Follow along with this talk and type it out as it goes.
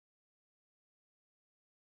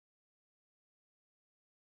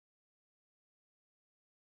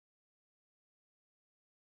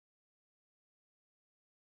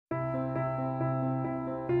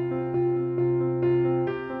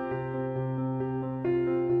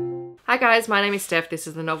Hi guys, my name is Steph, this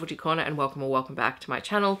is the Novelty Corner and welcome or welcome back to my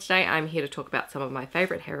channel. Today I'm here to talk about some of my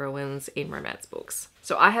favourite heroines in romance books.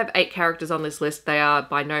 So I have 8 characters on this list. They are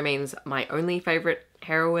by no means my only favourite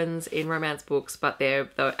heroines in romance books, but they're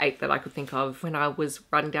the 8 that I could think of when I was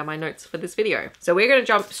writing down my notes for this video. So we're going to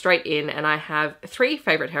jump straight in, and I have 3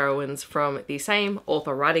 favourite heroines from the same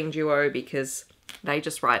author writing duo because they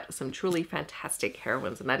just write some truly fantastic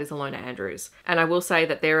heroines, and that is Ilona Andrews. And I will say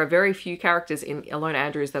that there are very few characters in Ilona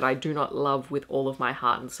Andrews that I do not love with all of my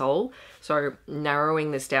heart and soul. So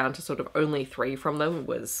narrowing this down to sort of only 3 from them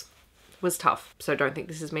was tough. So don't think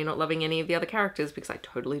this is me not loving any of the other characters, because I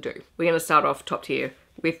totally do. We're going to start off top tier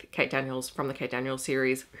with Kate Daniels from the Kate Daniels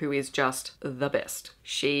series, who is just the best.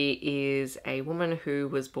 She is a woman who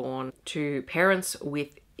was born to parents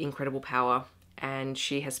with incredible power, and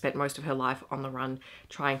she has spent most of her life on the run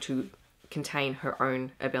trying to contain her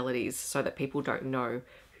own abilities so that people don't know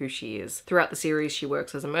who she is. Throughout the series, she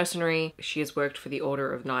works as a mercenary. She has worked for the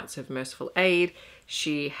Order of Knights of Merciful Aid.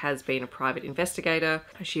 She has been a private investigator.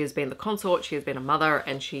 She has been the consort. She has been a mother,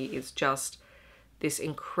 and she is just this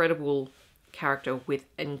incredible character with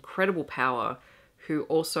incredible power, who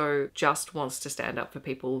also just wants to stand up for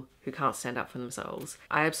people who can't stand up for themselves.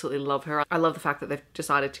 I absolutely love her. I love the fact that they've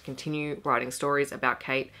decided to continue writing stories about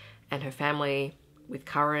Kate and her family with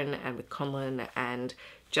Curran and with Kulin, and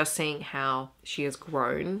just seeing how she has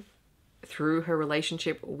grown through her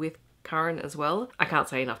relationship with Curran as well. I can't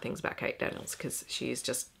say enough things about Kate Daniels because she is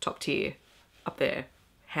just top tier, up there,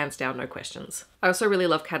 hands down, no questions. I also really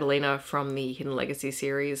love Catalina from the Hidden Legacy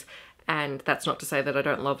series, and that's not to say that I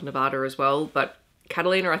don't love Nevada as well, but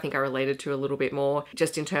Catalina I think I related to a little bit more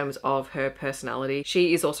just in terms of her personality.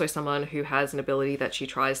 She is also someone who has an ability that she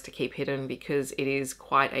tries to keep hidden because it is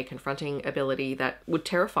quite a confronting ability that would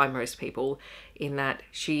terrify most people, in that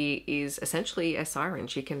she is essentially a siren.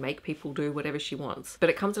 She can make people do whatever she wants, but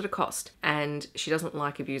it comes at a cost, and she doesn't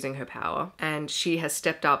like abusing her power. And she has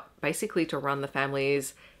stepped up basically to run the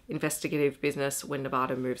family's investigative business when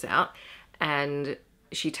Nevada moves out, and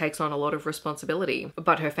she takes on a lot of responsibility.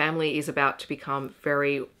 But her family is about to become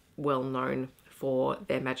very well known for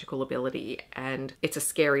their magical ability, and it's a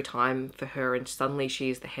scary time for her, and suddenly she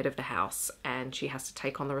is the head of the house and she has to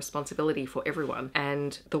take on the responsibility for everyone.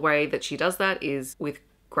 And the way that she does that is with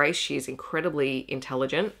grace. She is incredibly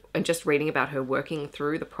intelligent, and just reading about her working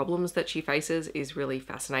through the problems that she faces is really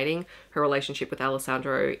fascinating. Her relationship with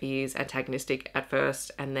Alessandro is antagonistic at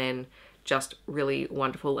first and then just really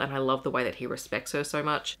wonderful, and I love the way that he respects her so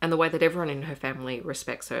much, and the way that everyone in her family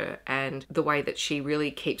respects her, and the way that she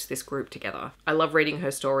really keeps this group together. I love reading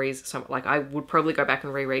her stories. So like, I would probably go back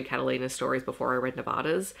and reread Catalina's stories before I read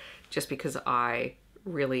Nevada's, just because I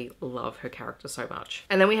really love her character so much.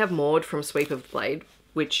 And then we have Maude from Sweep of the Blade,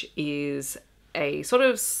 which is a sort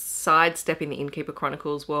of sidestep in the Innkeeper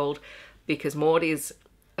Chronicles world, because Maude is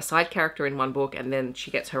a side character in one book and then she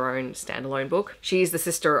gets her own standalone book. She's the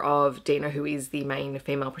sister of Dina, who is the main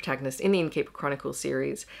female protagonist in the Innkeeper Chronicles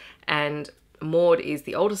series, and Maude is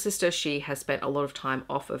the older sister. She has spent a lot of time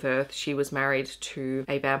off of Earth. She was married to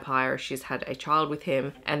a vampire. She's had a child with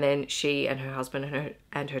him, and then she and her husband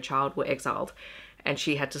and her child were exiled, and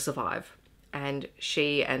she had to survive. And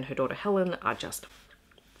she and her daughter Helen are just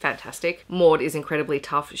fantastic. Maude is incredibly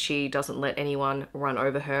tough. She doesn't let anyone run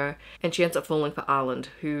over her, and she ends up falling for Arland,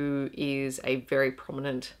 who is a very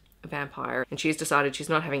prominent vampire, and she's decided she's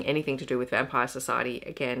not having anything to do with vampire society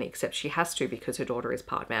again, except she has to because her daughter is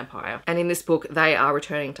part vampire. And in this book they are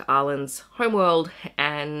returning to Arland's homeworld,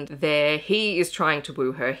 and there he is trying to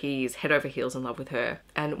woo her. He's head over heels in love with her,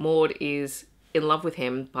 and Maude is in love with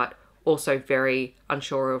him but also very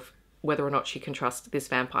unsure of whether or not she can trust this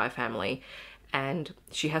vampire family. And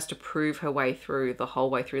she has to prove her way through the whole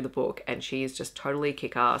way through the book, and she is just totally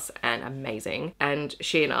kick-ass and amazing. And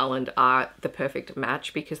she and Arland are the perfect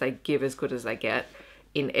match because they give as good as they get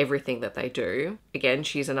in everything that they do. Again,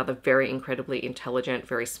 she's another very incredibly intelligent,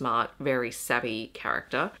 very smart, very savvy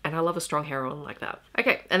character, and I love a strong heroine like that.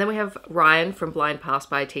 Okay, and then we have Ryan from Blind Pass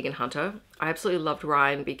by Tegan Hunter. I absolutely loved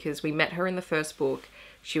Ryan because we met her in the first book.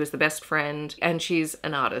 She was the best friend, and she's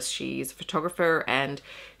an artist. She's a photographer, and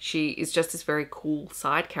she is just this very cool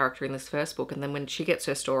side character in this first book. And then when she gets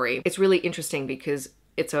her story, it's really interesting because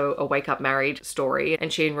it's a wake up married story,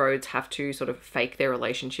 and she and Rhodes have to sort of fake their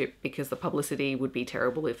relationship because the publicity would be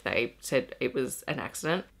terrible if they said it was an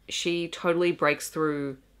accident. She totally breaks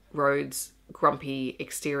through Rhodes' grumpy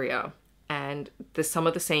exterior And some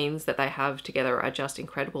of the scenes that they have together are just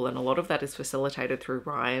incredible, and a lot of that is facilitated through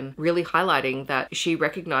Ryan really highlighting that she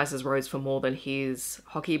recognizes Rose for more than his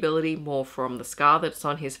hockey ability, more from the scar that's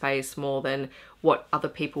on his face, more than what other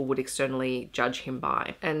people would externally judge him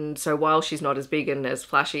by. And so while she's not as big and as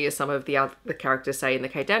flashy as some of the other characters, say, in the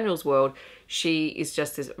Kate Daniels world, she is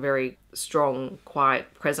just this very strong,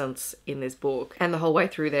 quiet presence in this book. And the whole way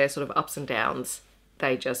through their sort of ups and downs,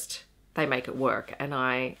 they make it work, and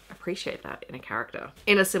I appreciate that in a character.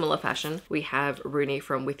 In a similar fashion, we have Rooney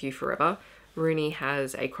from With You Forever. Rooney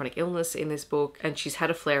has a chronic illness in this book, and she's had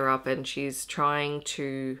a flare-up, and she's trying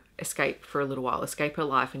to escape for a little while, escape her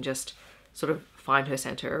life and just sort of find her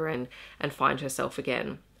center and find herself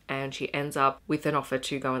again. And she ends up with an offer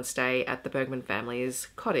to go and stay at the Bergman family's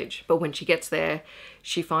cottage. But when she gets there,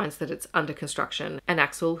 she finds that it's under construction. And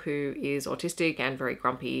Axel, who is autistic and very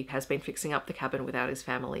grumpy, has been fixing up the cabin without his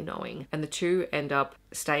family knowing. And the two end up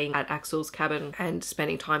staying at Axel's cabin and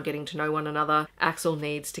spending time getting to know one another. Axel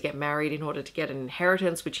needs to get married in order to get an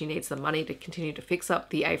inheritance, which he needs the money to continue to fix up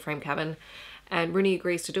the A-frame cabin. And Rooney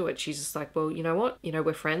agrees to do it. She's just like, well, you know what? You know,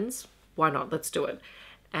 we're friends. Why not? Let's do it.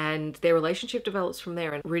 And their relationship develops from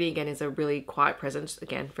there. And Rooney, again, is a really quiet presence.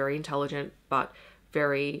 Again, very intelligent, but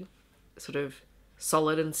very sort of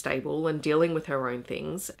solid and stable and dealing with her own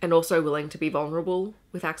things. And also willing to be vulnerable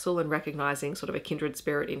with Axel and recognizing sort of a kindred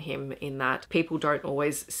spirit in him, in that people don't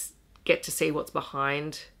always get to see what's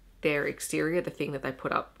behind their exterior, the thing that they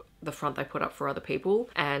put up, the front they put up for other people.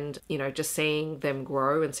 And, you know, just seeing them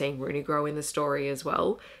grow and seeing Rooney grow in the story as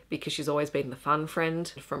well, because she's always been the fun friend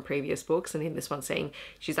from previous books, and in this one seeing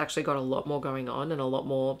she's actually got a lot more going on and a lot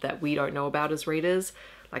more that we don't know about as readers.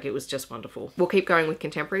 Like, it was just wonderful. We'll keep going with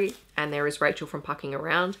contemporary, and there is Rachel from Pucking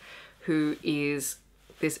Around, who is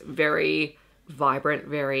this very vibrant,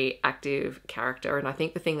 very active character. And I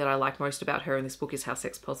think the thing that I like most about her in this book is how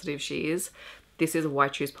sex positive she is. This is a Why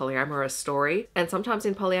Choose Polyamorous story. And sometimes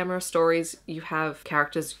in polyamorous stories, you have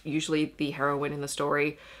characters, usually the heroine in the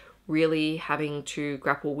story, really having to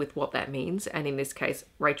grapple with what that means. And in this case,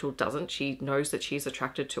 Rachel doesn't. She knows that she's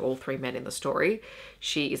attracted to all three men in the story.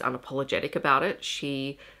 She is unapologetic about it.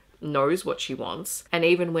 She knows what she wants. And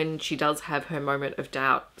even when she does have her moment of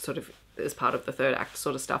doubt, sort of as part of the third act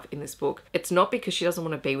sort of stuff in this book, it's not because she doesn't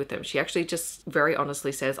want to be with them. She actually just very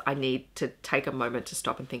honestly says, I need to take a moment to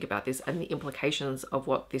stop and think about this and the implications of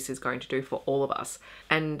what this is going to do for all of us.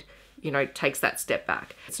 And, you know, takes that step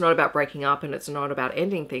back. It's not about breaking up, and it's not about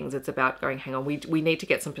ending things. It's about going, hang on, we need to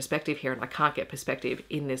get some perspective here, and I can't get perspective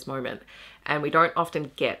in this moment. And we don't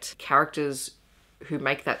often get characters who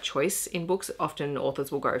make that choice in books. Often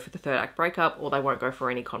authors will go for the third act breakup, or they won't go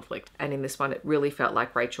for any conflict. And in this one, it really felt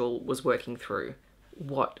like Rachel was working through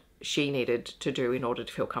what she needed to do in order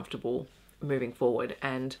to feel comfortable moving forward.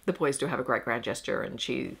 And the boys do have a great grand gesture, and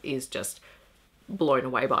she is just blown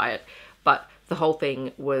away by it. But the whole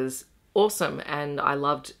thing was awesome, and I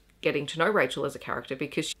loved getting to know Rachel as a character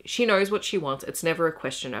because she knows what she wants. It's never a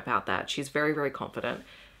question about that. She's very, very confident.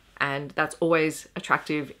 And that's always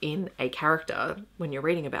attractive in a character when you're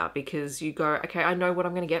reading about, because you go, okay, I know what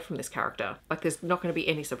I'm going to get from this character. Like, there's not going to be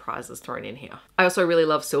any surprises thrown in here. I also really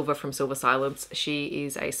love Silver from Silver Silence. She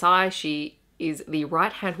is a Psy. She is the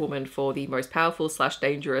right-hand woman for the most powerful /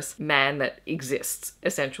 dangerous man that exists,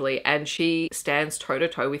 essentially. And she stands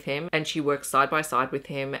toe-to-toe with him, and she works side by side with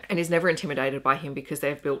him and is never intimidated by him because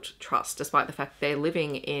they've built trust, despite the fact they're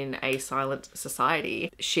living in a silent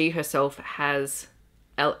society. She herself has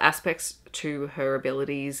aspects to her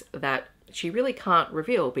abilities that she really can't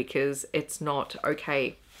reveal because it's not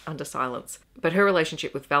okay under silence. But her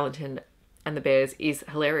relationship with Valentin and the bears is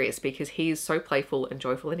hilarious because he's so playful and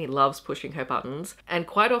joyful, and he loves pushing her buttons, and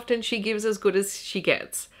quite often she gives as good as she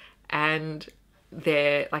gets. And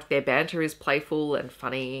their banter is playful and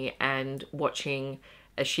funny, and watching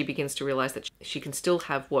as she begins to realize that she can still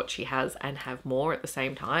have what she has and have more at the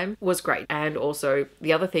same time was great. And also,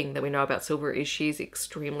 the other thing that we know about Silver is she's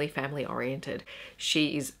extremely family oriented.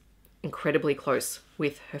 She is incredibly close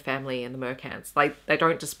with her family and the Mercants. They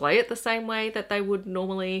don't display it the same way that they would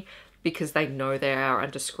normally, because they know they are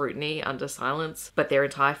under scrutiny, under silence, but their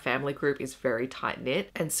entire family group is very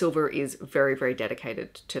tight-knit, and Silver is very, very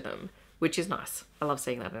dedicated to them, which is nice. I love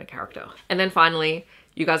seeing that in a character. And then finally,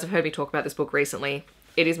 you guys have heard me talk about this book recently.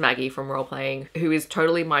 It is Maggie from Role Playing, who is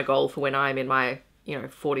totally my goal for when I'm in my,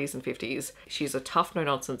 40s and 50s. She's a tough,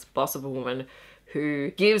 no-nonsense boss of a woman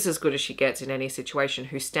who gives as good as she gets in any situation,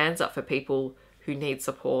 who stands up for people who need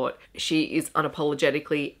support. She is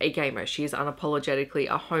unapologetically a gamer. She is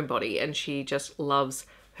unapologetically a homebody, and she just loves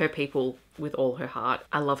her people with all her heart.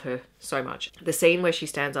 I love her so much. The scene where she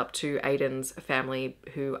stands up to Aiden's family,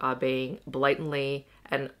 who are being blatantly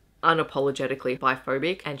and unapologetically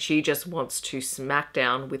biphobic, and she just wants to smack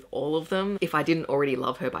down with all of them. If I didn't already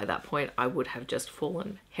love her by that point, I would have just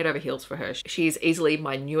fallen head over heels for her. She's easily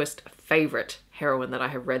my newest favorite heroine that I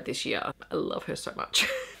have read this year. I love her so much.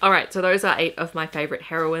 All right, so those are 8 of my favorite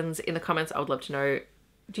heroines. In the comments, I would love to know,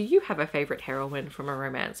 do you have a favorite heroine from a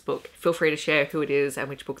romance book? Feel free to share who it is and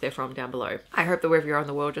which book they're from down below. I hope that wherever you are in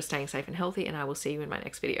the world, you're staying safe and healthy, and I will see you in my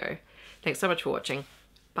next video. Thanks so much for watching.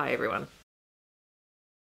 Bye everyone.